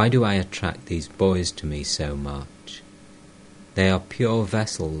 Why do I attract these boys to me so much? They are pure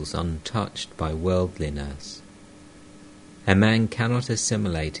vessels untouched by worldliness. A man cannot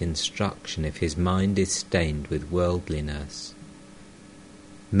assimilate instruction if his mind is stained with worldliness.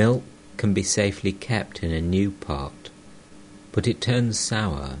 Milk can be safely kept in a new pot, but it turns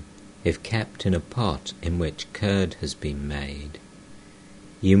sour if kept in a pot in which curd has been made.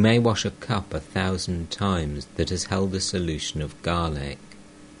 You may wash a cup 1,000 times that has held a solution of garlic,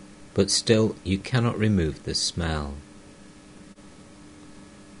 but still you cannot remove the smell.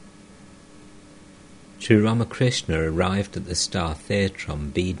 Sri Ramakrishna arrived at the Star Theatre on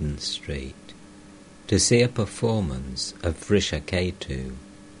Beedon Street to see a performance of Vrishaketu.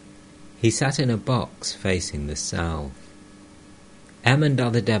 He sat in a box facing the south. M and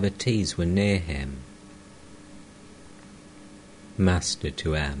other devotees were near him. Master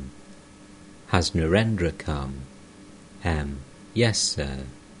to M: Has Narendra come? M: Yes, sir.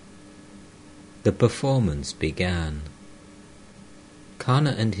 The performance began.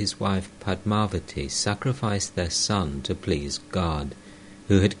 Karna and his wife Padmavati sacrificed their son to please God,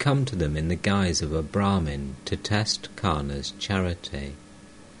 who had come to them in the guise of a Brahmin to test Karna's charity.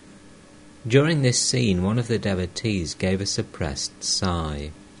 During this scene, one of the devotees gave a suppressed sigh.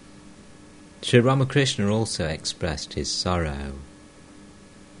 Sri Ramakrishna also expressed his sorrow.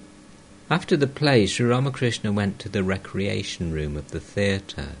 After the play, Sri Ramakrishna went to the recreation room of the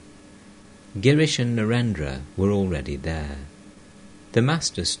theatre. Girish and Narendra were already there. The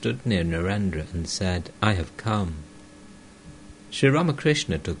master stood near Narendra and said, "I have come." Sri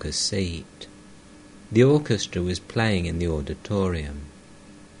Ramakrishna took a seat. The orchestra was playing in the auditorium.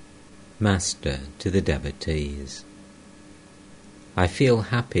 Master to the devotees: I feel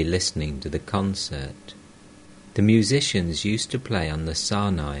happy listening to the concert. The musicians used to play on the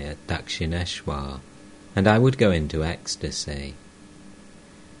Sarnai at Dakshineshwar, and I would go into ecstasy.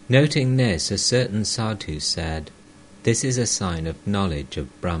 Noting this, a certain sadhu said, "This is a sign of knowledge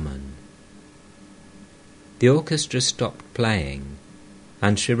of Brahman." The orchestra stopped playing,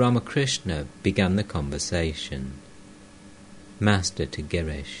 and Sri Ramakrishna began the conversation. Master to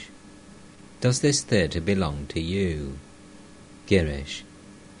Girish: Does this theatre belong to you? Girish: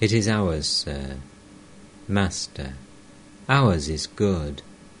 It is ours, sir. Master: Ours is good.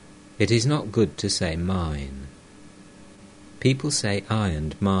 It is not good to say mine. People say I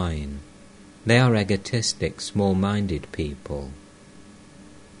and mine. They are egotistic, small-minded people.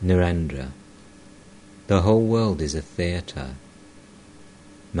 Narendra: The whole world is a theatre.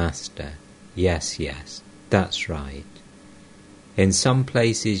 Master: Yes, that's right. In some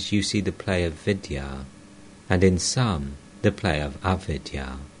places you see the play of Vidya, and in some the play of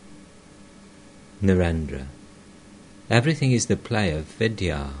Avidya. Narendra: Everything is the play of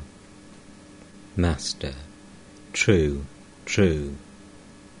Vidya. Master: True.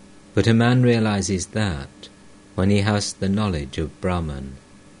 But a man realizes that when he has the knowledge of Brahman.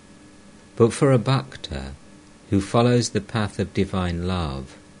 But for a bhakta, who follows the path of divine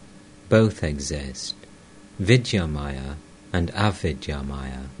love, both exist, Vidyamaya and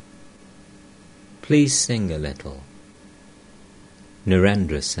Avidyamaya. Please sing a little.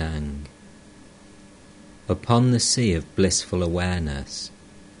 Narendra sang. Upon the sea of blissful awareness,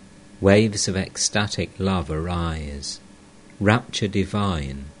 waves of ecstatic love arise, rapture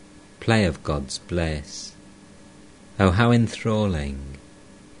divine, play of God's bliss. Oh, how enthralling!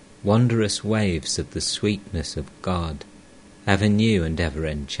 Wondrous waves of the sweetness of God, ever new and ever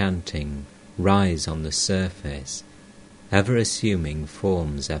enchanting, rise on the surface, ever assuming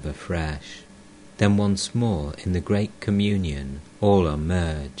forms ever fresh. Then once more in the great communion all are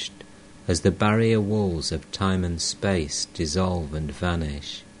merged, as the barrier walls of time and space dissolve and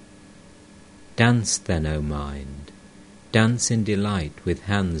vanish. Dance then, O mind, dance in delight with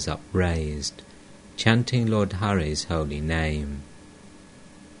hands upraised, chanting Lord Hari's holy name.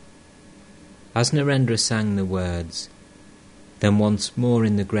 As Narendra sang the words, then once more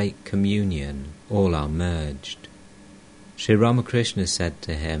in the great communion all are merged, Sri Ramakrishna said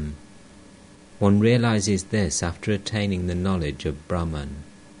to him, one realizes this after attaining the knowledge of Brahman.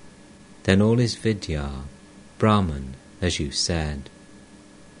 Then all is Vidya, Brahman, as you said.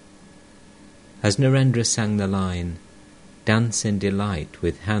 As Narendra sang the line, dance in delight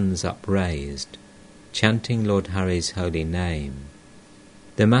with hands upraised, chanting Lord Hari's holy name,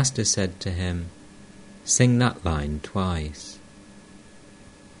 the Master said to him, sing that line twice.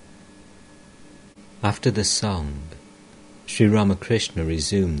 After the song, Sri Ramakrishna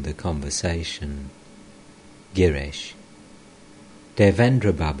resumed the conversation. Girish,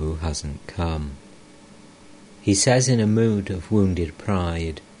 Devendra Babu hasn't come. He says in a mood of wounded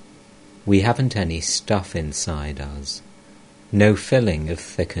pride, we haven't any stuff inside us, no filling of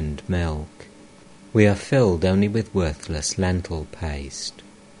thickened milk. We are filled only with worthless lentil paste.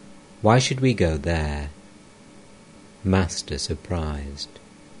 Why should we go there? Master surprised.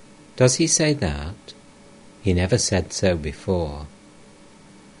 Does he say that? He never said so before.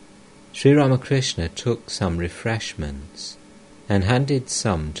 Sri Ramakrishna took some refreshments and handed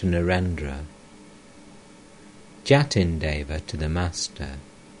some to Narendra. Jatindeva to the Master.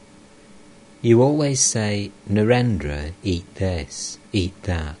 You always say, Narendra, eat this, eat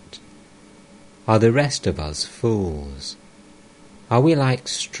that. Are the rest of us fools? Are we like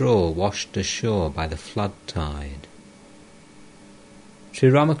straw washed ashore by the flood tide? Sri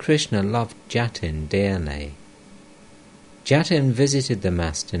Ramakrishna loved Jatin dearly. Jatin visited the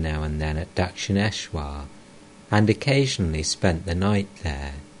Master now and then at Dakshineshwar and occasionally spent the night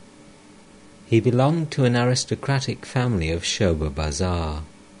there. He belonged to an aristocratic family of Shobha Bazar.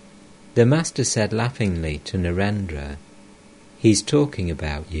 The Master said laughingly to Narendra, he's talking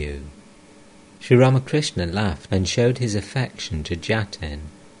about you. Sri Ramakrishna laughed and showed his affection to Jatin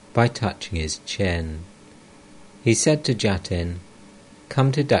by touching his chin. He said to Jatin, come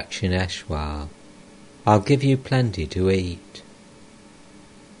to Dakshineshwar. I'll give you plenty to eat.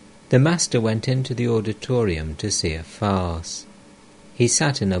 The Master went into the auditorium to see a farce. He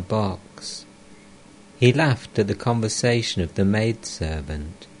sat in a box. He laughed at the conversation of the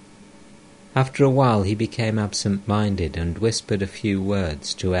maidservant. After a while he became absent-minded and whispered a few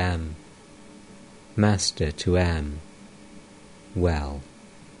words to M. Master to M. Well,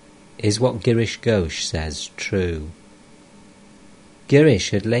 is what Girish Ghosh says true? Girish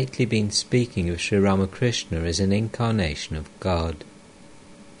had lately been speaking of Sri Ramakrishna as an incarnation of God.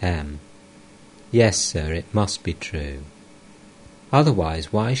 M. Yes, sir, it must be true.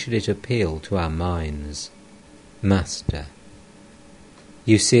 Otherwise, why should it appeal to our minds? Master.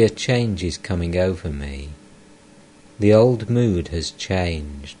 You see, a change is coming over me. The old mood has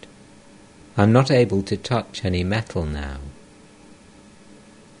changed. I'm not able to touch any metal now.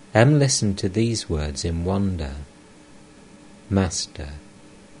 M listened to these words in wonder. Master,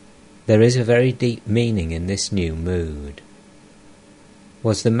 there is a very deep meaning in this new mood.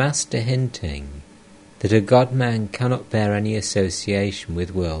 Was the Master hinting that a God-man cannot bear any association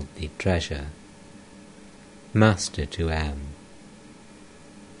with worldly treasure? Master to M.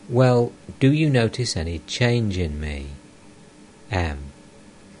 Well, do you notice any change in me? M.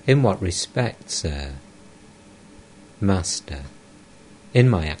 In what respect, sir? Master. In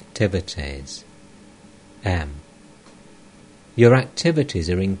my activities. M. Your activities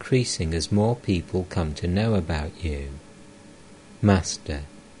are increasing as more people come to know about you. Master.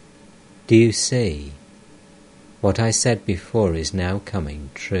 Do you see? What I said before is now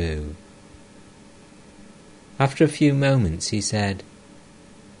coming true. After a few moments he said,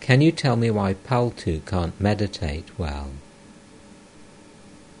 can you tell me why Paltu can't meditate well?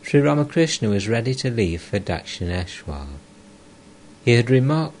 Sri Ramakrishna was ready to leave for Dakshineshwar. He had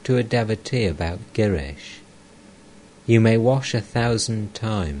remarked to a devotee about Girish, you may wash 1,000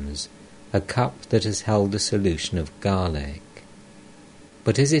 times a cup that has held a solution of garlic,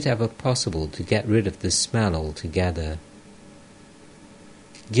 but is it ever possible to get rid of the smell altogether?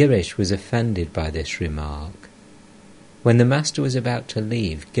 Girish was offended by this remark. When the Master was about to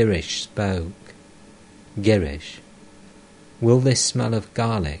leave, Girish spoke. Girish, will this smell of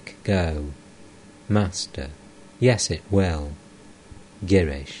garlic go? Master, yes, it will.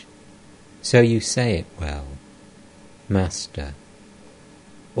 Girish, so you say it will. Master,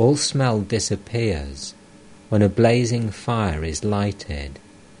 all smell disappears when a blazing fire is lighted.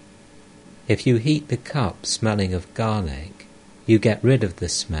 If you heat the cup smelling of garlic, you get rid of the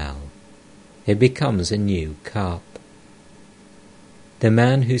smell. It becomes a new cup. The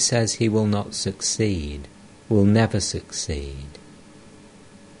man who says he will not succeed will never succeed.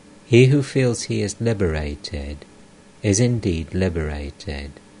 He who feels he is liberated is indeed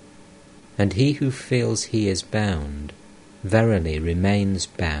liberated, and he who feels he is bound verily remains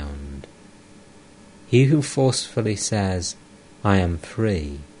bound. He who forcefully says, I am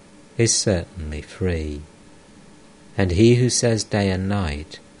free, is certainly free, and he who says day and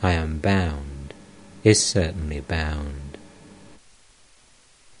night, I am bound, is certainly bound.